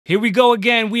Here we go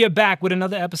again. We are back with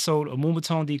another episode of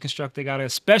Moombahton Deconstructed. Got a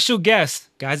special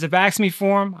guest. Guys have asked me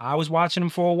for him. I was watching him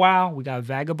for a while. We got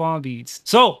Vagabond Beatz.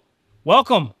 So,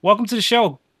 welcome. Welcome to the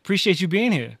show. Appreciate you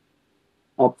being here.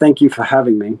 Well, thank you for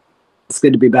having me. It's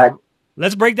good to be back.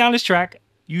 Let's break down this track.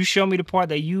 You show me the part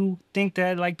that you think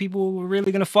that like people were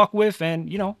really gonna fuck with, and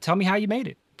you know, tell me how you made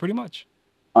it. Pretty much.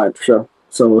 All right, for sure.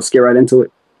 So let's get right into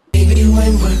it. Baby,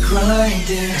 when we're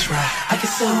grinding, that's right. I get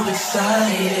so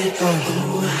excited.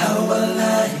 Ooh, how I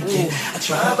like it. I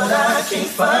try, but I can't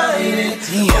fight it.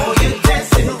 Oh, you're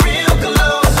dancing real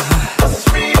close. It's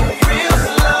real, real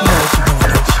slow.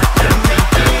 You're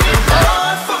making it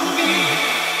hard for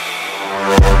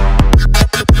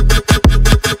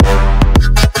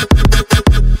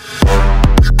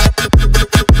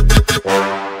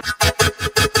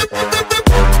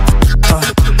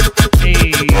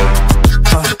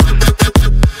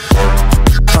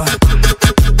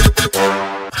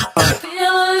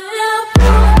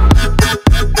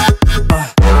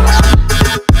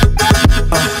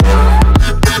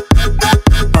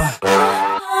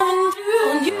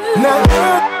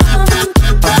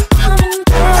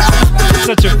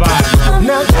Such a vibe,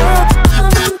 bro.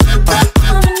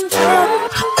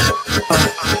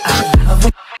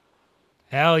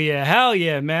 Hell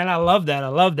yeah, man. I love that.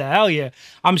 Hell yeah.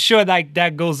 I'm sure like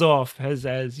that goes off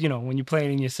as you know, when you're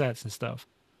playing in your sets and stuff.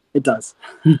 It does.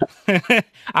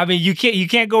 I mean, you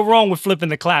can't go wrong with flipping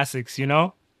the classics, you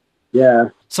know? Yeah.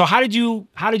 So how did you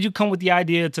come with the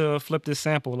idea to flip this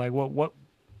sample? Like what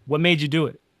made you do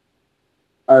it?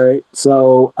 All right.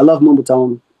 So I love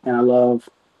Moombahton and I love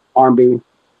R&B,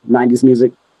 90s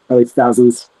music, early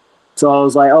 2000s. So I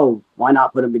was like, oh, why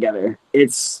not put them together?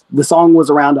 The song was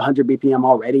around 100 BPM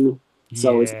already.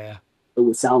 So yeah. It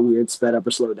would sound weird, sped up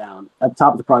or slowed down. At the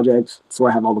top of the project, it's where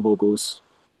I have all the vocals.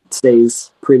 It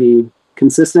stays pretty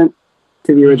consistent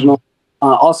to the original.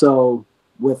 Also,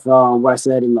 with what I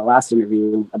said in the last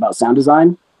interview about sound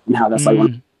design and how that's like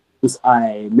one of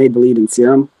I made the lead in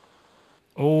Serum.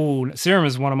 Oh, Serum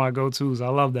is one of my go-tos. I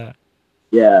love that.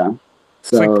 Yeah.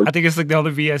 So like, I think it's like the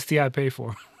other VST I pay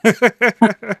for.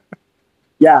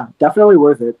 Yeah, definitely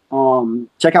worth it.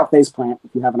 Check out Faceplant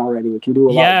if you haven't already. It can do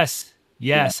a lot. Yes.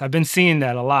 Yeah. I've been seeing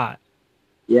that a lot.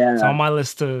 Yeah. It's on my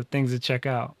list of things to check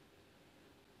out.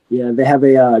 Yeah, they have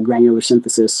a granular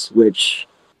synthesis, which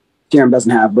Serum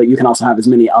doesn't have, but you can also have as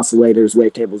many oscillators,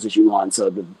 wavetables as you want. So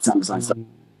the sound design stuff.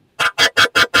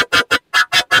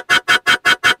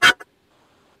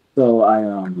 So I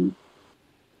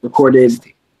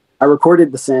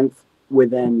recorded the synth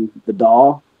within the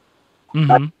DAW,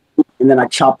 and then I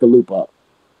chopped the loop up.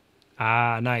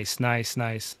 Ah, nice.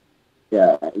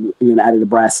 Yeah, and then added a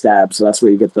brass stab, so that's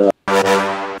where you get the.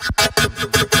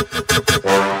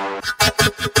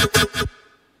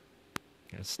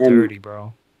 It's dirty,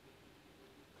 bro.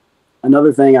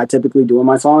 Another thing I typically do in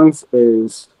my songs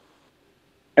is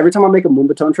every time I make a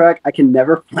Moombahton track, I can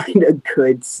never find a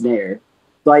good snare.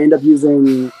 So I end up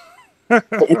using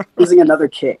another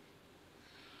kick.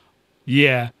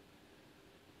 Yeah.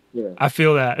 I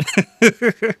feel that.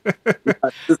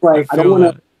 Just like I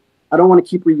don't want to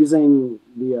keep reusing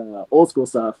the old school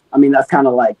stuff. I mean, that's kind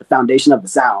of like the foundation of the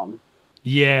sound.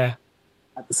 Yeah.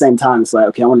 At the same time, it's like,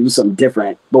 okay, I want to do something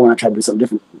different. But when I try to do something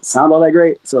different, it doesn't sound all that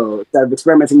great. So instead of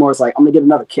experimenting more, it's like, I'm going to get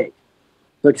another kick.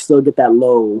 So I can still get that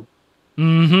low.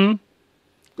 Yeah.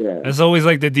 Yeah. It's always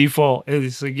like the default.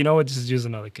 It's like, you know what, just use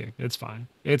another kick. It's fine.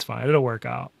 It'll work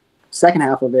out. Second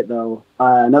half of it, though,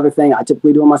 another thing I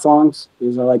typically do in my songs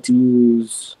is I like to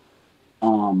use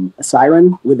a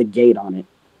siren with a gate on it.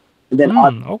 And then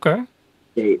okay.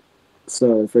 Gate.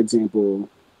 So, for example,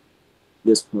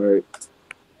 this part.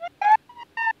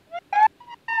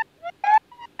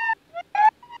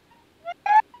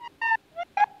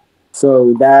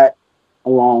 So that,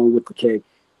 along with the kick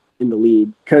in the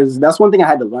lead, because that's one thing I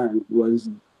had to learn was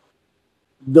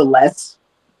the less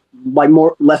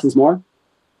is more.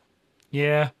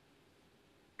 Yeah.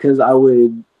 Because I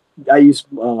used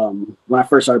when I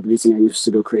first started producing, I used to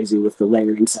go crazy with the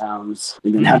layering sounds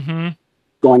and then have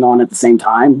going on at the same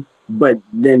time. But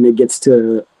then it gets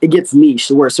niche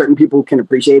to where certain people can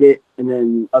appreciate it, and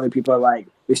then other people are like,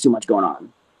 "There's too much going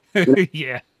on." You know?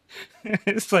 Yeah.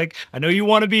 It's like, I know you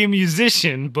want to be a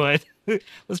musician, but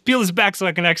let's peel this back so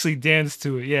I can actually dance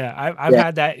to it. Yeah, I've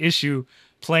had that issue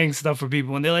playing stuff for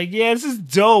people, and they're like, "Yeah, this is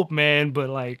dope, man," but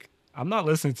like, I'm not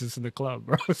listening to this in the club,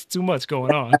 bro. It's too much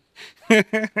going on.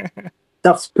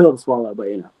 Tough pill to swallow, but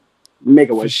you know, make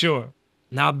it work. For sure.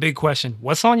 Now, big question: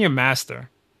 what's on your master?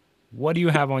 What do you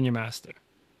have on your master?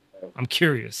 I'm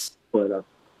curious. Pull it up.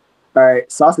 All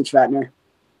right, sausage fattener.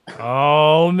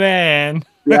 Oh man.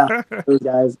 Yeah, those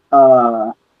guys.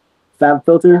 Fab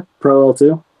Filter Pro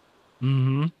L2.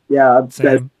 Mm-hmm. Yeah,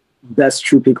 best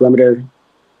true peak limiter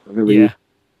I've ever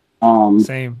used.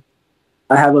 Same.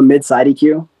 I have a mid-side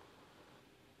EQ.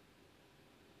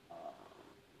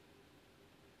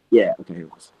 Yeah, okay, here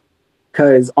it was.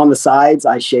 Because on the sides,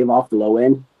 I shave off the low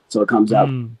end, so it comes out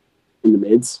in the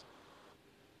mids.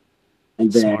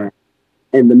 And then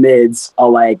in the mids,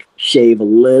 I'll like shave a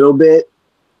little bit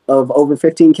of over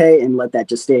 15K and let that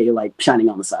just stay like shining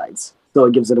on the sides. So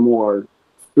it gives it a more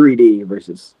 3D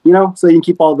versus, you know, so you can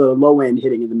keep all the low end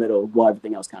hitting in the middle while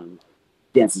everything else kind of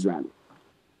dances around it.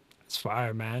 It's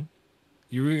fire, man.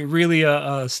 You're really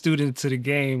a student to the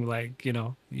game. Like, you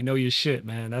know your shit,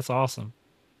 man. That's awesome.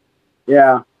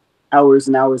 Yeah. Hours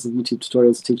and hours of YouTube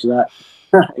tutorials to teach you that.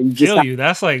 And feel you.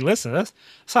 That's like, listen, that's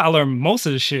how I learned most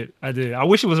of the shit I did. I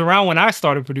wish it was around when I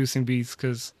started producing beats,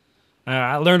 because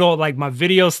I learned all like my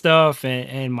video stuff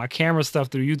and my camera stuff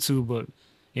through YouTube. But,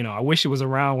 you know, I wish it was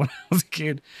around when I was a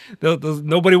kid.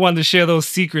 Nobody wanted to share those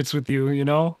secrets with you, you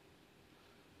know,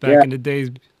 back in the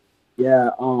days.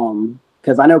 Yeah.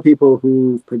 Because I know people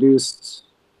who produced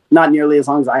not nearly as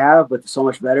long as I have, but so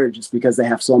much better just because they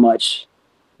have so much,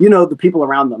 you know, the people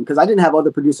around them. Because I didn't have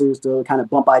other producers to kind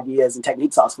of bump ideas and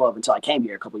techniques off of until I came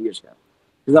here a couple of years ago.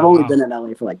 Because I've only been in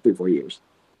LA for like 3-4 years.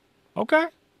 Okay.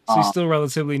 So you're still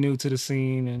relatively new to the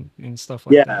scene and stuff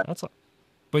like that.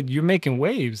 But you're making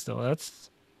waves, though.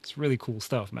 It's really cool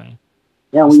stuff, man.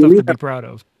 Yeah, when stuff to be proud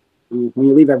of. When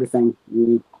you leave everything,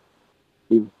 you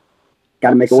got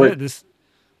to make it work. This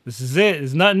is it.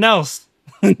 There's nothing else.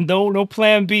 No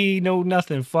plan B, no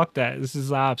nothing. Fuck that. This is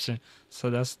the option. So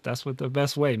that's what the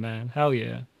best way, man. Hell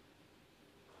yeah.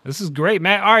 This is great,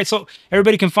 man. All right, so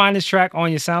everybody can find this track on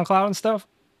your SoundCloud and stuff?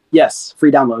 Yes,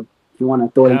 free download if you want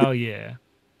to throw it in. Hell yeah.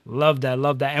 Love that,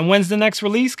 love that. And when's the next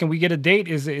release? Can we get a date?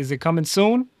 Is it coming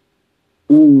soon?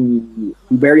 Ooh,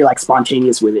 I'm very like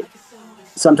spontaneous with it.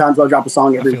 Sometimes I'll drop a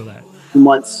song every 2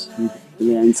 months,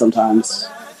 and sometimes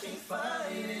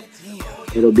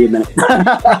it'll be a minute.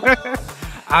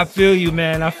 I feel you,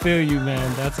 man.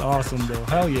 That's awesome, though.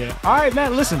 Hell yeah. All right,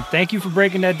 man. Listen, thank you for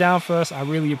breaking that down for us. I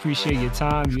really appreciate your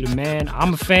time. You're the man.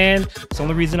 I'm a fan. It's the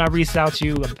only reason I reached out to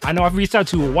you. I know I've reached out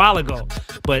to you a while ago,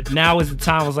 but now is the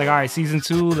time. I was like, all right, season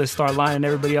 2, let's start lining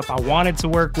everybody up I wanted to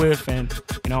work with. And,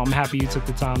 you know, I'm happy you took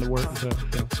the time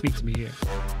to speak to me here.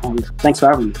 Thanks for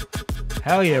having me.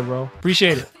 Hell yeah, bro.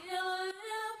 Appreciate it.